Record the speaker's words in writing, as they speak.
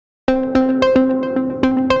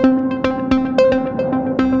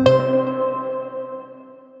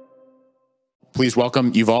Please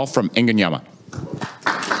welcome Yuval from Inganyama.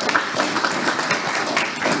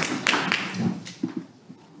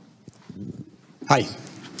 Hi,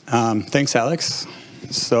 thanks Alex.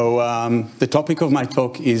 So the topic of my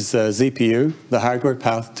talk is ZPU, the hardware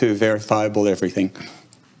path to verifiable everything.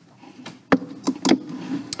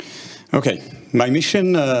 Okay, my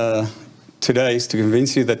mission today is to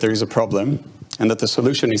convince you that there is a problem and that the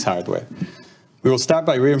solution is hardware. We will start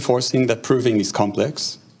by reinforcing that proving is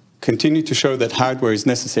complex, continue to show that hardware is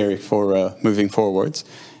necessary for moving forwards,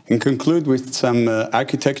 and conclude with some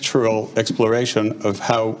architectural exploration of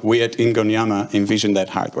how we at Inganyama envision that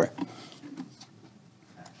hardware.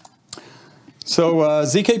 So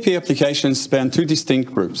ZKP applications span two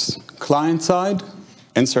distinct groups, client-side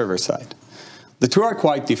and server-side. The two are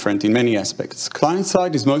quite different in many aspects.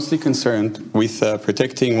 Client-side is mostly concerned with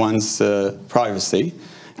protecting one's privacy,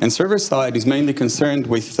 and server-side is mainly concerned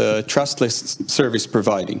with trustless service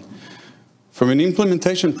providing. From an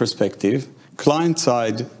implementation perspective,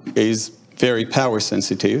 client-side is very power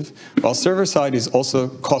sensitive, while server-side is also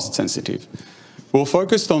cost sensitive. We'll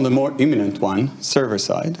focus on the more imminent one,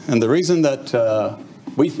 server-side, and the reason that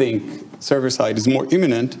we think server-side is more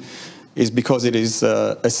imminent is because it is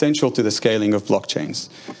essential to the scaling of blockchains.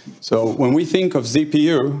 So when we think of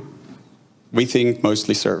ZPU, we think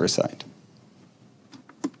mostly server-side.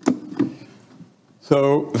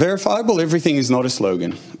 So verifiable everything is not a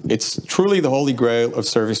slogan. It's truly the holy grail of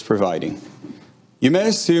service providing. You may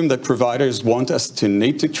assume that providers want us to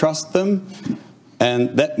need to trust them,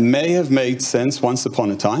 and that may have made sense once upon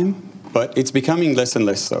a time, but it's becoming less and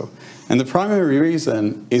less so. And the primary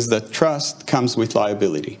reason is that trust comes with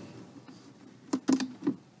liability.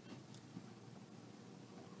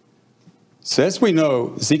 So as we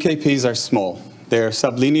know, ZKPs are small. They're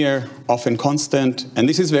sublinear, often constant, and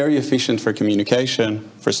this is very efficient for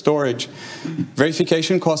communication, for storage.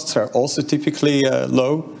 Verification costs are also typically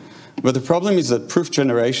low, but the problem is that proof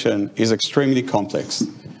generation is extremely complex.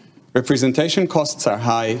 Representation costs are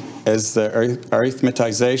high as the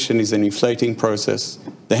arithmetization is an inflating process.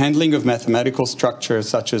 The handling of mathematical structures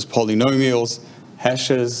such as polynomials,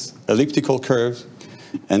 hashes, elliptical curves,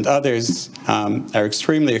 and others are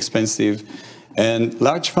extremely expensive, and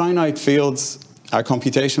large finite fields are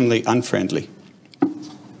computationally unfriendly.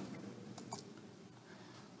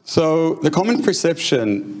 So the common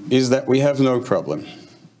perception is that we have no problem.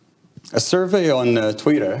 A survey on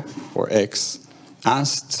Twitter, or X,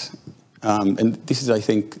 asked, and this is, I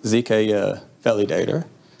think, ZK Validator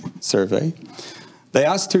survey, they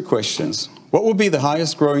asked two questions. What will be the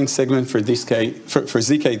highest growing segment for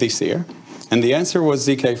ZK this year? And the answer was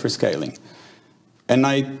ZK for scaling. And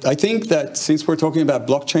I think that since we're talking about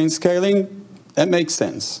blockchain scaling, that makes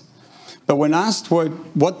sense. But when asked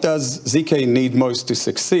what does ZK need most to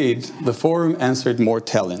succeed, the forum answered more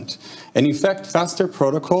talent. And in fact, faster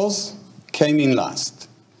protocols came in last.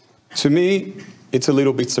 To me, it's a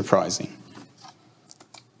little bit surprising.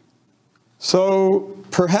 So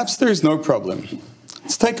perhaps there's no problem.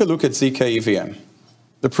 Let's take a look at ZK EVM,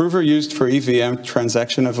 the prover used for EVM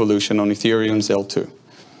transaction evolution on Ethereum's L2.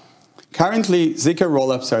 Currently, ZK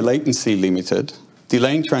rollups are latency limited,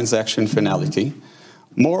 delaying transaction finality.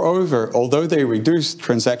 Moreover, although they reduce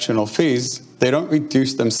transactional fees, they don't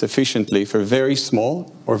reduce them sufficiently for very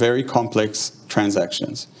small or very complex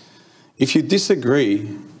transactions. If you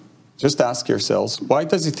disagree, just ask yourselves, why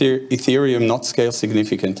does Ethereum not scale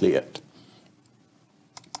significantly yet?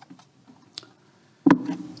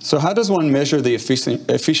 So how does one measure the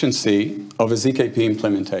efficiency of a ZKP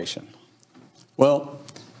implementation? Well,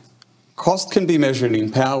 cost can be measured in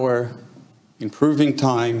power, improving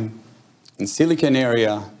time, in silicon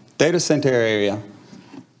area, data center area.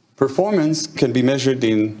 Performance can be measured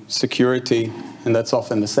in security, and that's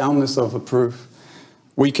often the soundness of a proof.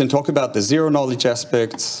 We can talk about the zero-knowledge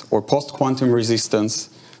aspects or post-quantum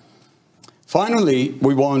resistance. Finally,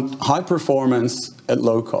 we want high performance at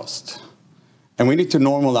low cost. And we need to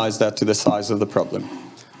normalize that to the size of the problem.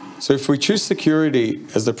 So if we choose security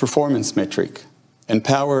as the performance metric and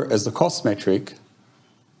power as the cost metric,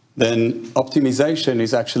 then optimization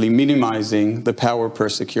is actually minimizing the power per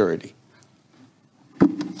security.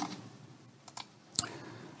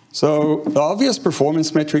 So the obvious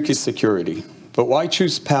performance metric is security, but why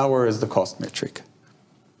choose power as the cost metric?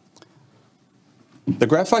 The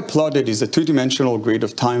graph I plotted is a two-dimensional grid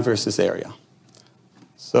of time versus area.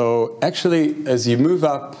 So actually, as you move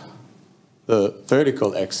up the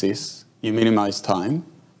vertical axis, you minimize time,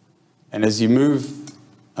 and as you move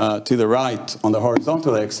to the right on the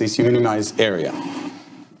horizontal axis, you minimize area.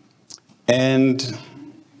 And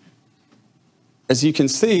as you can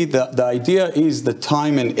see, the idea is that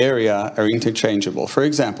time and area are interchangeable. For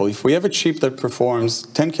example, if we have a chip that performs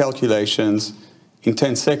 10 calculations in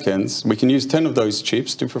 10 seconds, we can use 10 of those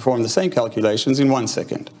chips to perform the same calculations in 1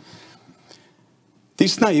 second.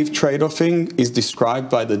 This naive trade-offing is described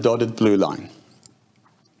by the dotted blue line.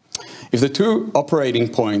 If the two operating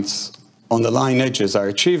points on the line edges are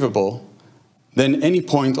achievable, then any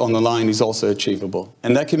point on the line is also achievable.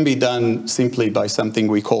 And that can be done simply by something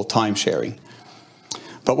we call time sharing.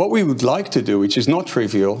 But what we would like to do, which is not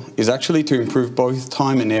trivial, is actually to improve both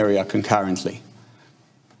time and area concurrently.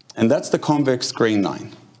 And that's the convex green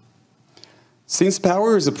line. Since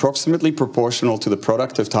power is approximately proportional to the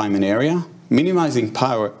product of time and area, minimizing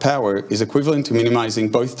power is equivalent to minimizing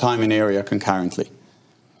both time and area concurrently.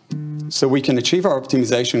 So we can achieve our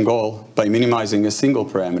optimization goal by minimizing a single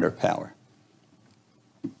parameter power.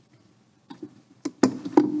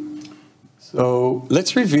 So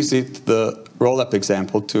let's revisit the roll-up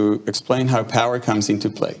example to explain how power comes into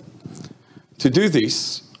play. To do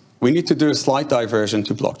this, we need to do a slight diversion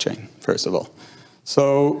to blockchain, first of all.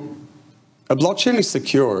 So a blockchain is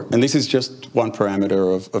secure, and this is just one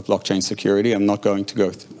parameter of blockchain security. I'm not going to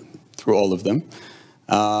go through all of them.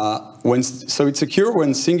 So it's secure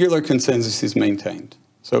when singular consensus is maintained.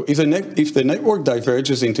 So if the network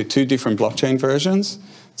diverges into two different blockchain versions,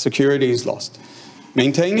 security is lost.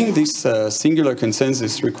 Maintaining this singular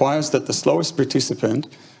consensus requires that the slowest participant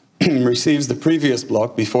receives the previous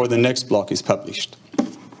block before the next block is published.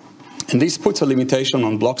 And this puts a limitation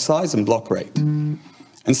on block size and block rate. And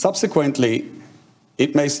subsequently,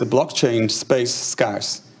 it makes the blockchain space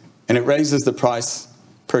scarce, and it raises the price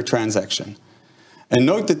per transaction. And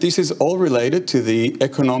note that this is all related to the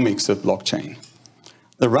economics of blockchain.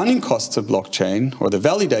 The running costs of blockchain, or the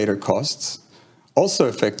validator costs, also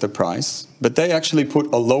affect the price, but they actually put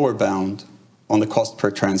a lower bound on the cost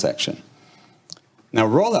per transaction. Now,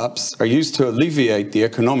 rollups are used to alleviate the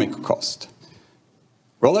economic cost.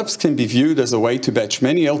 Rollups can be viewed as a way to batch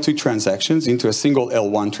many L2 transactions into a single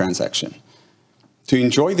L1 transaction. To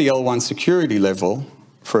enjoy the L1 security level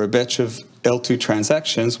for a batch of L2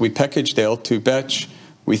 transactions, we package the L2 batch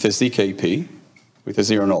with a ZKP, with a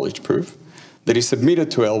zero-knowledge proof, that is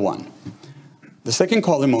submitted to L1. The second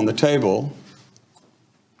column on the table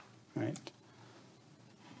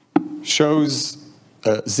shows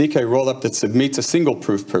a ZK rollup that submits a single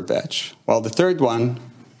proof per batch, while the third one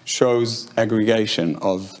shows aggregation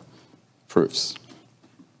of proofs.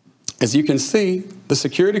 As you can see, the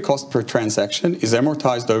security cost per transaction is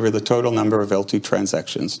amortized over the total number of L2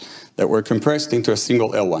 transactions that were compressed into a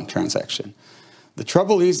single L1 transaction. The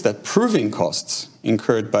trouble is that proving costs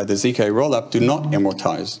incurred by the ZK rollup do not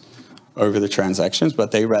amortize over the transactions, but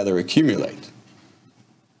they rather accumulate.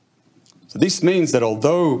 So this means that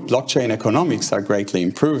although blockchain economics are greatly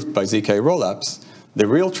improved by ZK rollups, the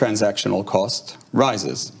real transactional cost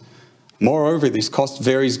rises. Moreover, this cost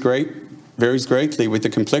varies greatly with the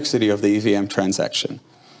complexity of the EVM transaction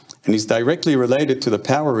and is directly related to the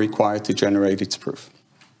power required to generate its proof.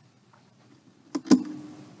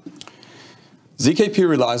 ZKP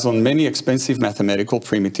relies on many expensive mathematical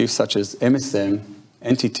primitives such as MSM,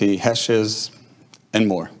 entity, hashes, and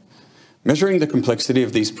more. Measuring the complexity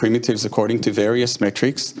of these primitives according to various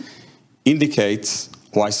metrics indicates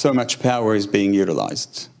why so much power is being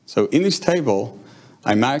utilized. So in this table,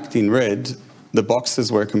 I marked in red the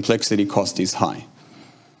boxes where complexity cost is high.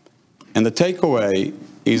 And the takeaway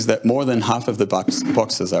is that more than half of the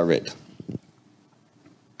boxes are red.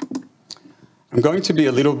 I'm going to be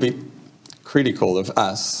a little bit critical of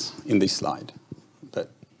us in this slide,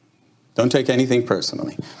 but don't take anything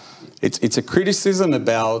personally. It's a criticism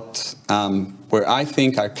about where I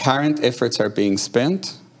think our current efforts are being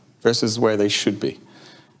spent versus where they should be.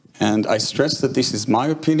 And I stress that this is my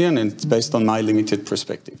opinion and it's based on my limited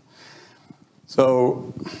perspective.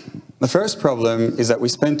 So the first problem is that we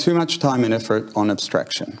spend too much time and effort on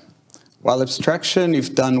abstraction. While abstraction,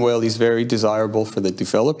 if done well, is very desirable for the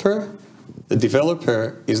developer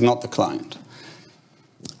is not the client.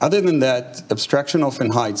 Other than that, abstraction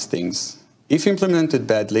often hides things. If implemented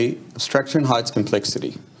badly, abstraction hides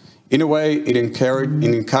complexity. In a way, it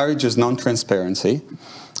encourages non-transparency,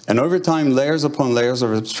 and over time, layers upon layers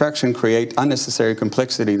of abstraction create unnecessary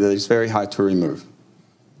complexity that is very hard to remove.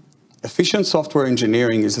 Efficient software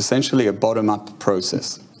engineering is essentially a bottom-up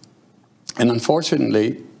process. And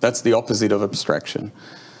unfortunately, that's the opposite of abstraction.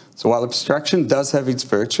 So while abstraction does have its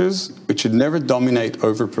virtues, it should never dominate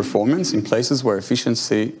over performance in places where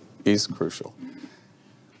efficiency is crucial.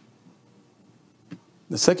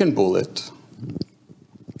 The second bullet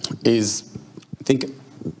is, I think,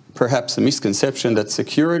 perhaps a misconception that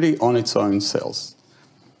security on its own sells.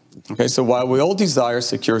 Okay, so while we all desire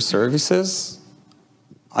secure services,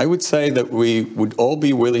 I would say that we would all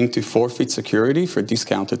be willing to forfeit security for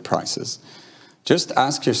discounted prices. Just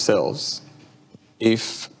ask yourselves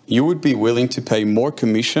if you would be willing to pay more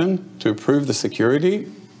commission to improve the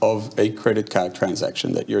security of a credit card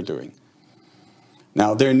transaction that you're doing.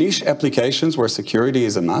 Now, there are niche applications where security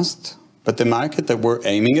is a must, but the market that we're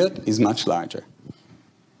aiming at is much larger.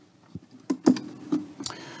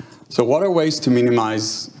 So what are ways to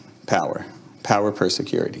minimize power per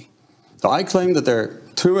security? So I claim that there are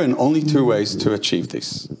two and only two ways to achieve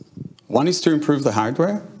this. One is to improve the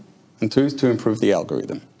hardware, and two is to improve the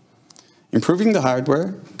algorithm. Improving the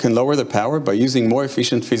hardware can lower the power by using more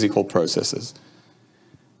efficient physical processes.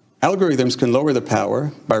 Algorithms can lower the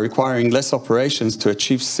power by requiring less operations to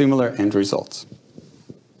achieve similar end results.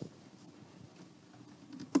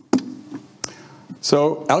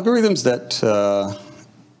 So algorithms that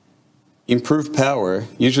improve power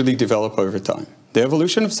usually develop over time. The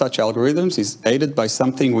evolution of such algorithms is aided by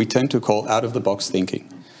something we tend to call out-of-the-box thinking.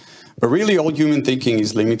 But really, all human thinking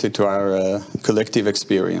is limited to our collective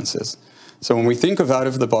experiences. So when we think of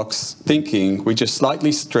out-of-the-box thinking, we just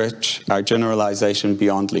slightly stretch our generalization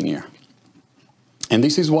beyond linear. And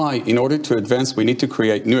this is why, in order to advance, we need to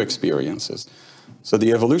create new experiences. So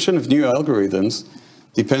the evolution of new algorithms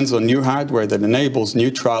depends on new hardware that enables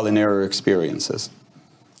new trial and error experiences.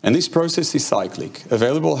 And this process is cyclic.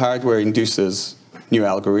 Available hardware induces new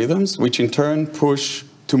algorithms, which in turn push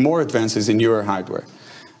to more advances in newer hardware.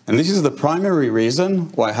 And this is the primary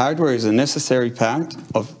reason why hardware is a necessary part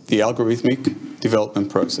of the algorithmic development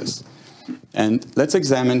process. And let's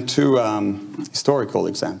examine two historical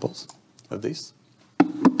examples of this.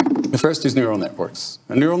 The first is neural networks.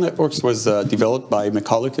 And neural networks was developed by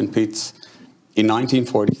McCulloch and Pitts in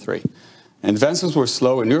 1943. And advances were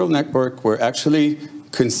slow, and neural networks were actually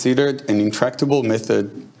considered an intractable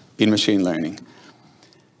method in machine learning.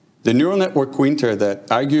 The neural network winter that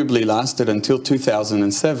arguably lasted until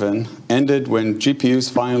 2007 ended when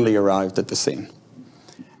GPUs finally arrived at the scene.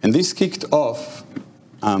 And this kicked off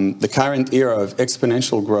the current era of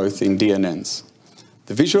exponential growth in DNNs.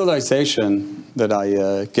 The visualization that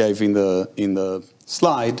I gave in the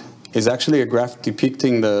slide is actually a graph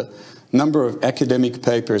depicting the number of academic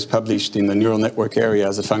papers published in the neural network area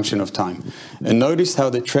as a function of time. And notice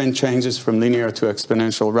how the trend changes from linear to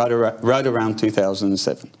exponential right around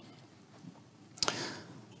 2007.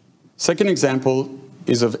 Second example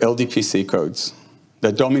is of LDPC codes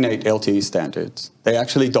that dominate LTE standards. They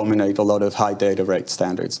actually dominate a lot of high data rate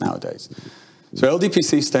standards nowadays. So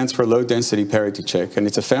LDPC stands for low density parity check, and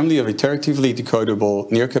it's a family of iteratively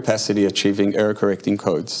decodable near capacity achieving error correcting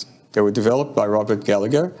codes. They were developed by Robert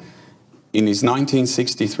Gallagher in his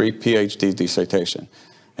 1963 PhD dissertation.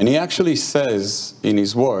 And he actually says in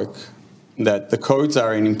his work that the codes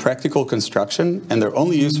are an impractical construction and they're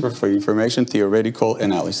only used for information theoretical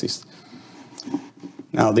analysis.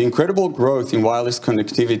 Now, the incredible growth in wireless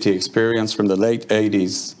connectivity experienced from the late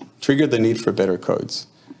 80s triggered the need for better codes.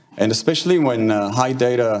 And especially when high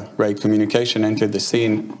data rate communication entered the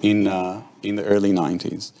scene in the early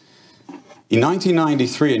 90s. In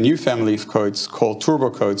 1993, a new family of codes called turbo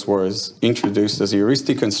codes was introduced as a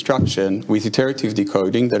heuristic construction with iterative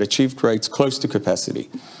decoding that achieved rates close to capacity.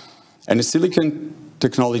 And the silicon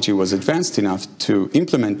technology was advanced enough to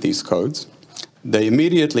implement these codes. They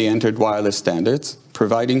immediately entered wireless standards,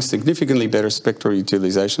 providing significantly better spectral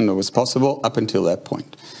utilization than was possible up until that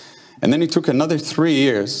point. And then it took another 3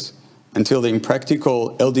 years until the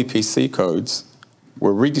impractical LDPC codes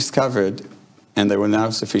were rediscovered and they were now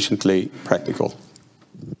sufficiently practical.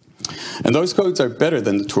 And those codes are better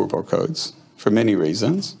than the turbo codes for many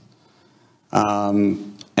reasons.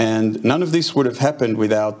 And none of this would have happened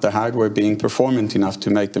without the hardware being performant enough to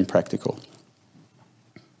make them practical.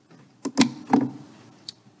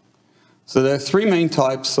 So there are three main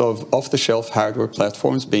types of off-the-shelf hardware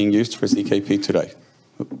platforms being used for ZKP today.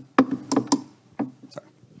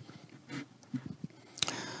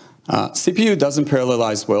 CPU doesn't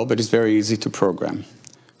parallelize well, but it's very easy to program.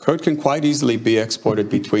 Code can quite easily be exported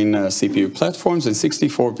between CPU platforms, and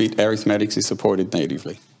 64-bit arithmetics is supported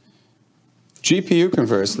natively. GPU,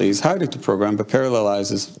 conversely, is harder to program, but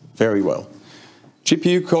parallelizes very well.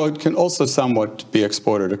 GPU code can also somewhat be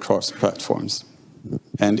exported across platforms,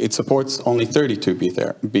 and it supports only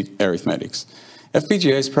 32-bit arithmetics.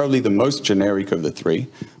 FPGA is probably the most generic of the three,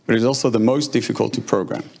 but it's also the most difficult to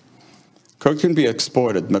program. Code can be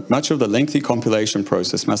exported, but much of the lengthy compilation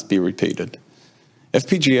process must be repeated.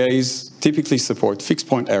 FPGAs typically support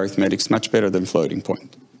fixed-point arithmetics much better than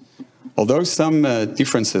floating-point. Although some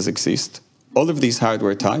differences exist, all of these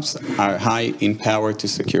hardware types are high in power to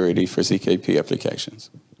security for ZKP applications.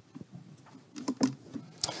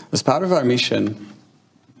 As part of our mission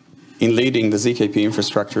in leading the ZKP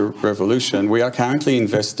infrastructure revolution, we are currently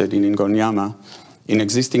invested in Ingonyama in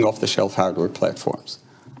existing off-the-shelf hardware platforms.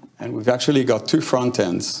 And we've actually got two front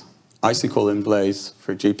ends, Icicle and Blaze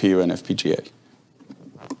for GPU and FPGA.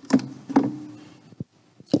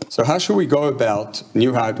 So how should we go about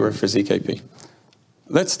new hardware for ZKP?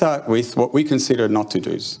 Let's start with what we consider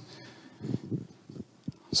not-to-dos.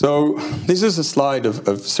 So this is a slide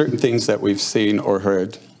of certain things that we've seen or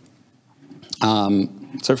heard.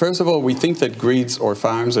 So first of all, we think that grids or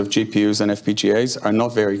farms of GPUs and FPGAs are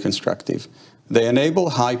not very constructive. They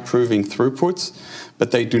enable high proving throughputs,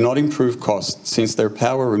 but they do not improve cost since their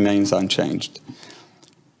power remains unchanged.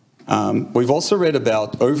 We've also read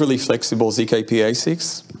about overly flexible ZKP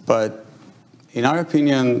ASICs, but in our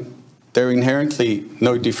opinion, they're inherently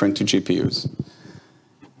no different to GPUs.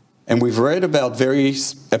 And we've read about very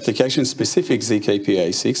application-specific ZKP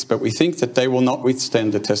ASICs, but we think that they will not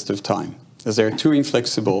withstand the test of time, as they're too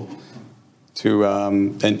inflexible to,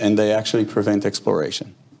 and they actually prevent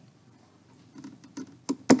exploration.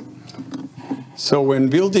 So when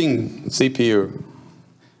building ZPU,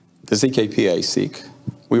 the ZKP ASIC,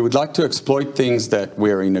 we would like to exploit things that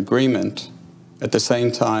we're in agreement at the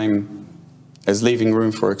same time as leaving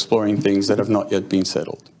room for exploring things that have not yet been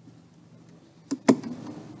settled.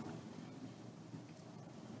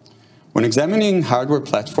 When examining hardware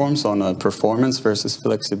platforms on a performance versus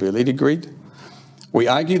flexibility grid, we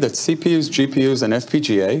argue that CPUs, GPUs, and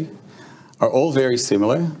FPGA are all very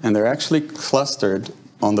similar, and they're actually clustered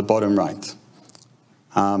on the bottom right.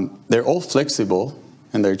 They're all flexible,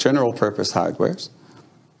 and they're general-purpose hardwares,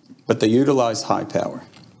 but they utilize high power.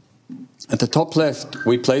 At the top left,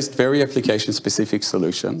 we placed very application-specific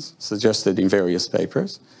solutions, suggested in various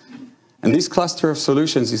papers, and this cluster of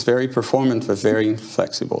solutions is very performant but very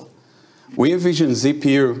flexible. We envision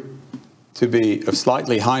ZPU to be of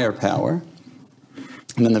slightly higher power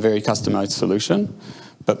than the very customized solution,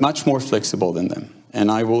 but much more flexible than them. And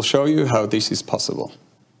I will show you how this is possible.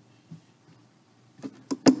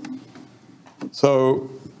 So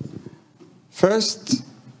first,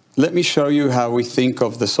 let me show you how we think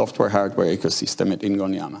of the software-hardware ecosystem at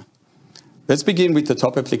Ingonyama. Let's begin with the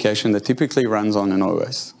top application that typically runs on an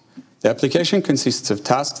OS. The application consists of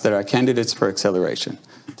tasks that are candidates for acceleration.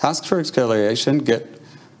 Tasks for acceleration get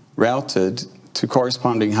routed to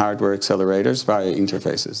corresponding hardware accelerators via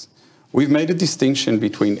interfaces. We've made a distinction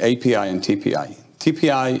between API and TPI.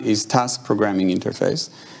 TPI is Task Programming Interface,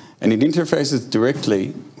 and it interfaces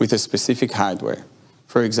directly with a specific hardware.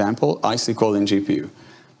 For example, Icicle and GPU.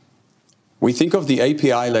 We think of the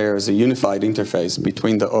API layer as a unified interface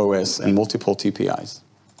between the OS and multiple TPIs.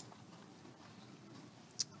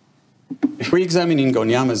 If we examine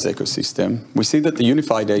Ingonyama's ecosystem, we see that the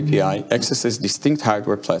unified API accesses distinct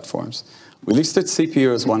hardware platforms. We listed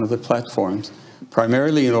CPU as one of the platforms,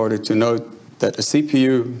 primarily in order to note that a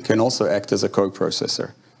CPU can also act as a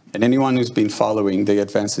co-processor. And anyone who's been following the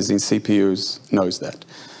advances in CPUs knows that.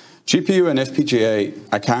 GPU and FPGA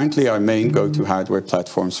are currently our main go-to hardware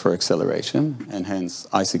platforms for acceleration, and hence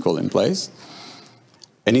Icicle and Blaze.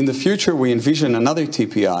 And in the future, we envision another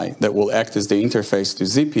TPI that will act as the interface to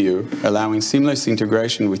ZPU, allowing seamless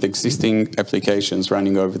integration with existing applications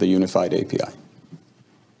running over the unified API.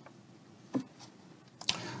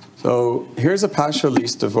 So here's a partial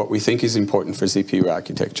list of what we think is important for ZPU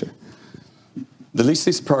architecture. The list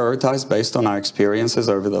is prioritized based on our experiences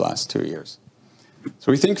over the last 2 years.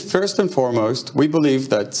 So we think first and foremost, we believe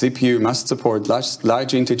that ZPU must support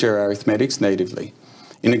large integer arithmetics natively.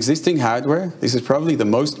 In existing hardware, this is probably the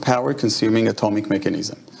most power-consuming atomic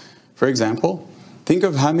mechanism. For example, think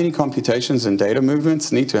of how many computations and data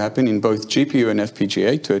movements need to happen in both GPU and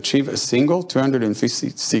FPGA to achieve a single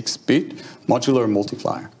 256-bit modular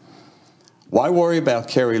multiplier. Why worry about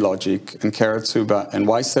carry logic and Karatsuba, and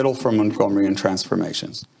why settle for Montgomeryan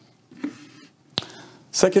transformations?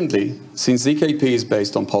 Secondly, since ZKP is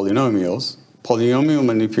based on polynomials, polynomial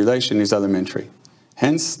manipulation is elementary,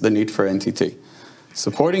 hence the need for NTT.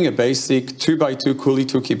 Supporting a basic 2x2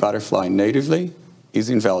 Cooley-Tukey butterfly natively is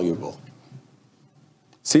invaluable.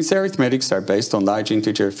 Since arithmetics are based on large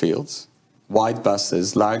integer fields, wide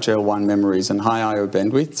buses, large L1 memories, and high I/O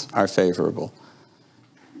bandwidth are favorable.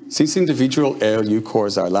 Since individual ALU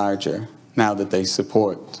cores are larger, now that they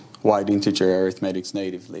support wide integer arithmetics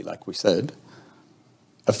natively, like we said,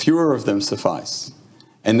 a fewer of them suffice.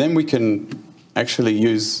 And then we can actually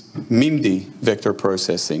use MIMD vector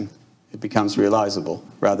processing. It becomes realizable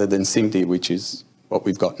rather than SIMD, which is what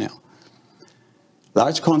we've got now.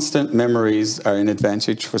 Large constant memories are an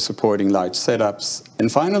advantage for supporting large setups.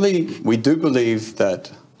 And finally, we do believe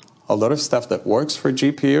that a lot of stuff that works for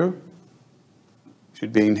GPU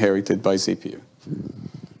should be inherited by ZPU.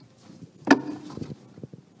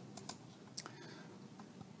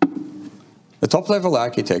 The top-level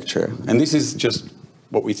architecture, and this is just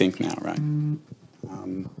what we think now, right?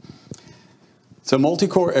 It's a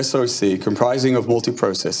multi-core SoC comprising of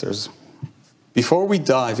multiprocessors. Before we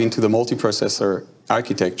dive into the multiprocessor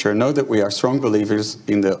architecture, know that we are strong believers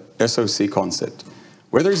in the SoC concept.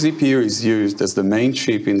 Whether ZPU is used as the main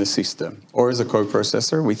chip in the system or as a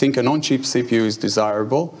coprocessor, we think a non-chip CPU is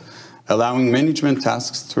desirable, allowing management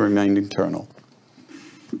tasks to remain internal.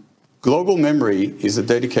 Global memory is a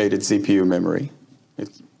dedicated ZPU memory,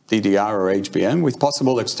 it's DDR or HBM, with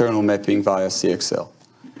possible external mapping via CXL.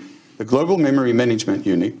 The global memory management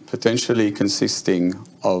unit, potentially consisting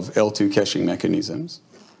of L2 caching mechanisms,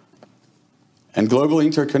 and global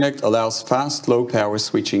interconnect allows fast, low-power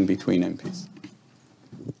switching between MPs.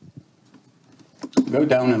 Go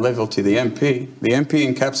down a level to the MP. The MP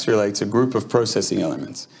encapsulates a group of processing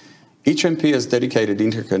elements. Each MP has dedicated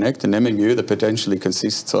interconnect, an MMU that potentially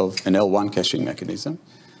consists of an L1 caching mechanism.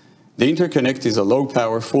 The interconnect is a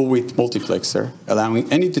low-power, full-width multiplexer, allowing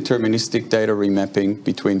any deterministic data remapping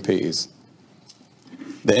between PEs.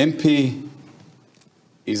 The MP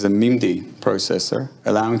is a MIMD processor,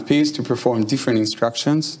 allowing PEs to perform different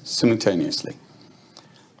instructions simultaneously.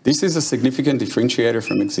 This is a significant differentiator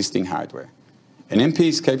from existing hardware. An MP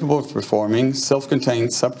is capable of performing self-contained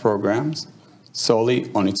subprograms solely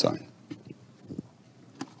on its own.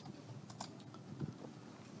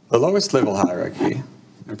 The lowest level hierarchy,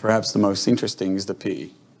 and perhaps the most interesting, is the PE.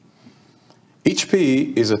 Each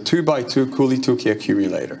PE is a 2x2 Cooley-Tukey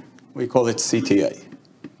accumulator. We call it CTA.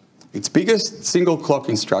 Its biggest single clock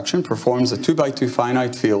instruction performs a 2x2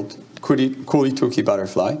 finite field Cooley-Tukey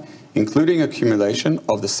butterfly, including accumulation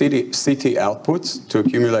of the CT outputs to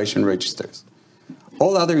accumulation registers.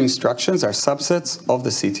 All other instructions are subsets of the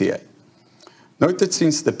CTA. Note that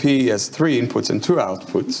since the PE has 3 inputs and 2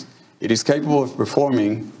 outputs, it is capable of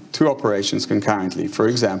performing 2 operations concurrently. For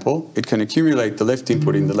example, it can accumulate the left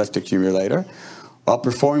input in the left accumulator while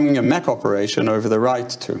performing a MAC operation over the right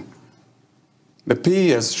 2. The PE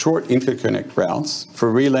has short interconnect routes for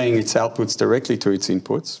relaying its outputs directly to its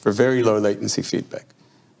inputs for very low latency feedback.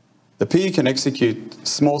 The PE can execute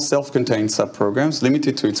small self-contained subprograms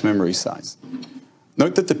limited to its memory size.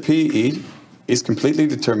 Note that the PE is completely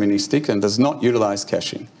deterministic and does not utilize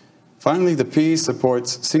caching. Finally, the PE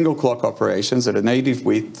supports single clock operations at a native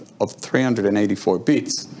width of 384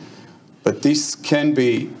 bits, but this can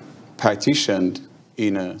be partitioned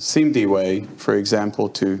in a SIMD way, for example,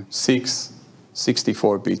 to 6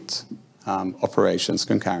 64-bit operations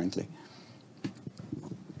concurrently.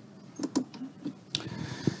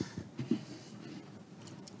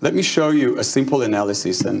 Let me show you a simple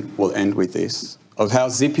analysis, and we'll end with this, of how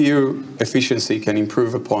ZPU efficiency can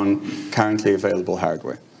improve upon currently available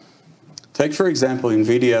hardware. Take, for example,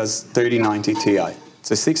 NVIDIA's 3090 Ti.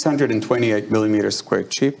 It's a 628mm square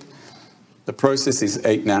chip. The process is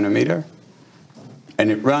 8 nanometer, and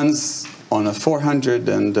it runs on a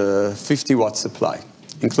 450 watt supply,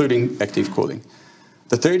 including active cooling.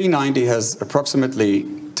 The 3090 has approximately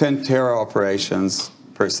 10 tera operations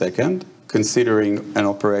per second, considering an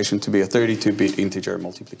operation to be a 32-bit integer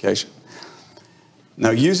multiplication.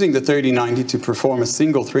 Now, using the 3090 to perform a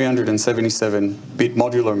single 377-bit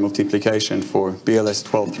modular multiplication for BLS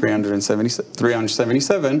 12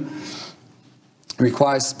 377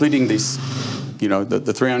 requires splitting this,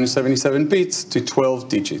 the 377 bits to 12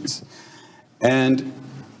 digits. And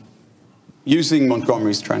using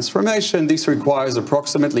Montgomery's transformation, this requires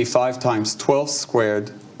approximately 5 times 12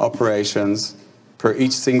 squared operations per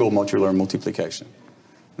each single modular multiplication.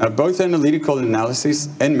 Now, both analytical analysis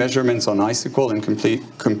and measurements on Icicle and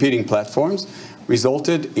competing platforms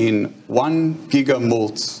resulted in 1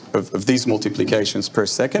 gigamult of these multiplications per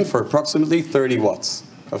second for approximately 30 watts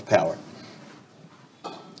of power.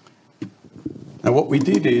 Now, what we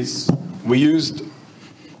did is we used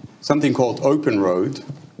something called OpenRoad,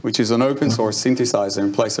 which is an open source synthesizer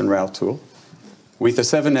and place and route tool, with a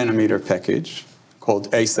 7 nanometer package called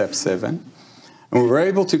ASAP7. And we were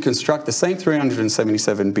able to construct the same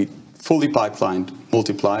 377-bit fully pipelined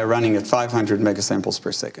multiplier running at 500 megasamples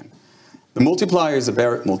per second. The multiplier is a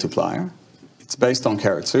Barrett multiplier. It's based on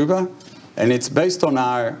Karatsuba, and it's based on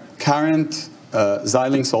our current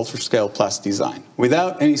Xilinx UltraScale Plus design,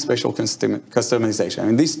 without any special customization. I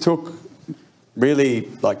mean, this took really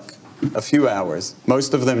like a few hours,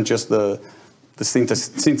 most of them just the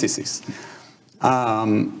synthesis.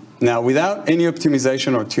 Now, without any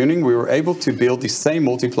optimization or tuning, we were able to build the same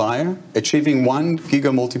multiplier, achieving 1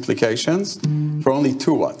 giga multiplications for only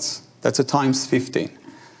 2 watts. That's a times 15.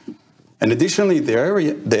 And additionally, the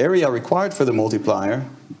area required for the multiplier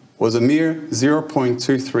was a mere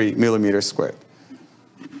 0.23 millimeters squared.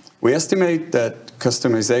 We estimate that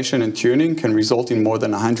customization and tuning can result in more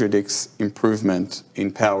than 100x improvement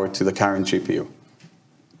in power to the current GPU.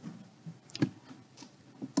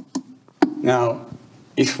 Now,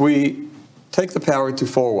 if we take the power to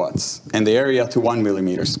 4 watts and the area to 1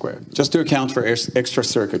 millimeter squared, just to account for extra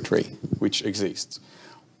circuitry which exists,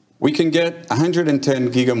 we can get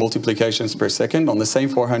 110 gigamultiplications per second on the same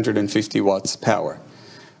 450 watts power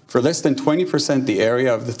for less than 20% the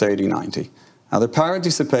area of the 3090. Now, the power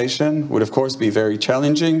dissipation would, of course, be very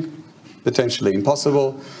challenging, potentially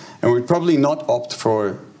impossible, and we'd probably not opt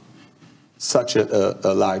for such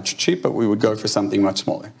a large chip, but we would go for something much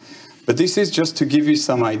smaller. But this is just to give you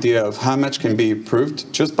some idea of how much can be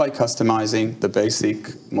improved just by customizing the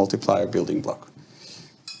basic multiplier building block.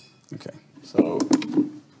 Okay, so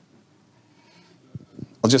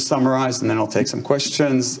I'll just summarize and then I'll take some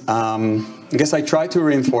questions. I guess I try to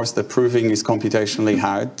reinforce that proving is computationally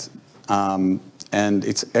hard, and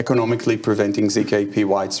it's economically preventing ZKP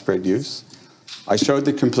widespread use. I showed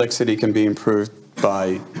that complexity can be improved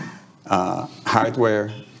by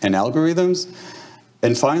hardware and algorithms.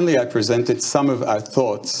 And finally, I presented some of our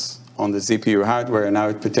thoughts on the ZPU hardware and how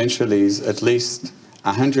it potentially is at least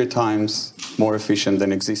 100 times more efficient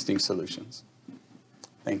than existing solutions.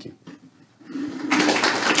 Thank you.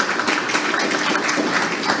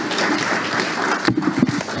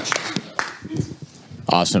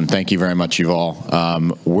 Awesome. Thank you very much,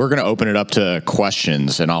 Yuval. We're going to open it up to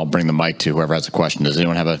questions, and I'll bring the mic to whoever has a question. Does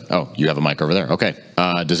anyone have a... Oh, you have a mic over there. Okay.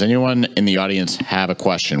 Does anyone in the audience have a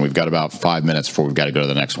question? We've got about 5 minutes before we've got to go to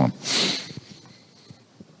the next one.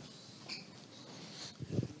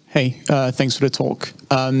 Hey, thanks for the talk.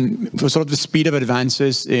 For sort of the speed of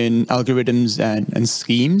advances in algorithms and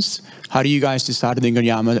schemes, how do you guys decide in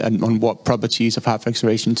Ingonyama and on what properties of half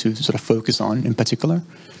acceleration to sort of focus on in particular?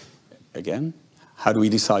 Again? How do we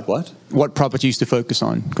decide what? What properties to focus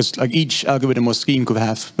on? Because like each algorithm or scheme could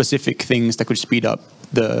have specific things that could speed up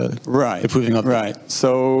the proving up. Right.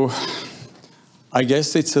 So I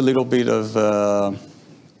guess it's a little bit of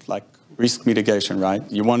like risk mitigation, right?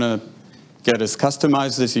 You want to get as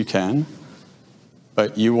customized as you can,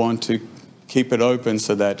 but you want to keep it open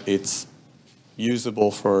so that it's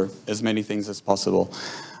usable for as many things as possible.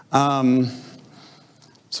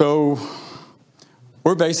 So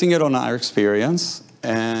we're basing it on our experience,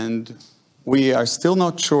 and we are still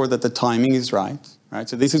not sure that the timing is right?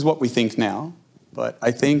 So this is what we think now, but I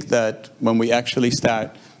think that when we actually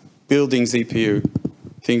start building ZPU,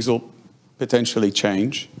 things will potentially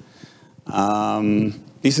change.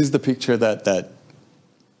 This is the picture that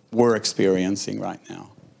we're experiencing right now.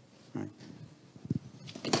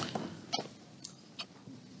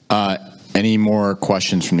 Any more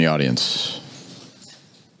questions from the audience?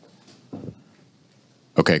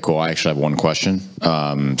 Okay, cool. I actually have one question,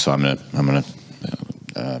 so I'm gonna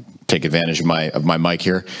take advantage of my mic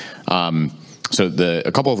here. So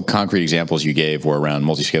a couple of concrete examples you gave were around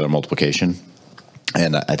multiscalar multiplication,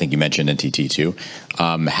 and I think you mentioned NTT too.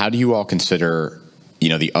 How do you all consider,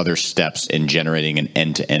 the other steps in generating an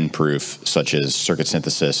end-to-end proof, such as circuit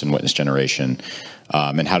synthesis and witness generation,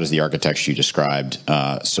 and how does the architecture you described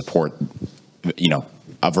support,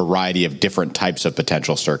 a variety of different types of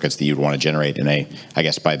potential circuits that you'd want to generate in I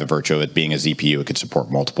guess by the virtue of it being a ZPU, it could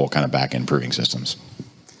support multiple kind of back-end proving systems?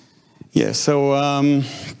 Yeah, so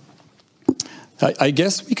I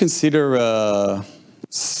guess we consider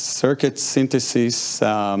circuit synthesis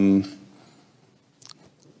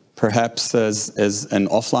perhaps as an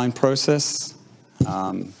offline process.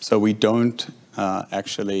 So we don't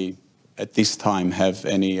actually, at this time, have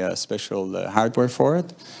any special hardware for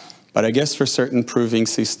it. But I guess for certain proving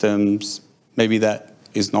systems, maybe that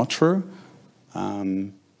is not true.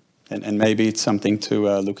 And maybe it's something to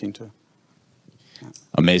look into.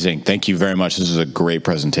 Amazing. Thank you very much. This is a great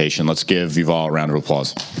presentation. Let's give Yuval a round of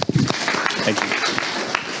applause. Thank you.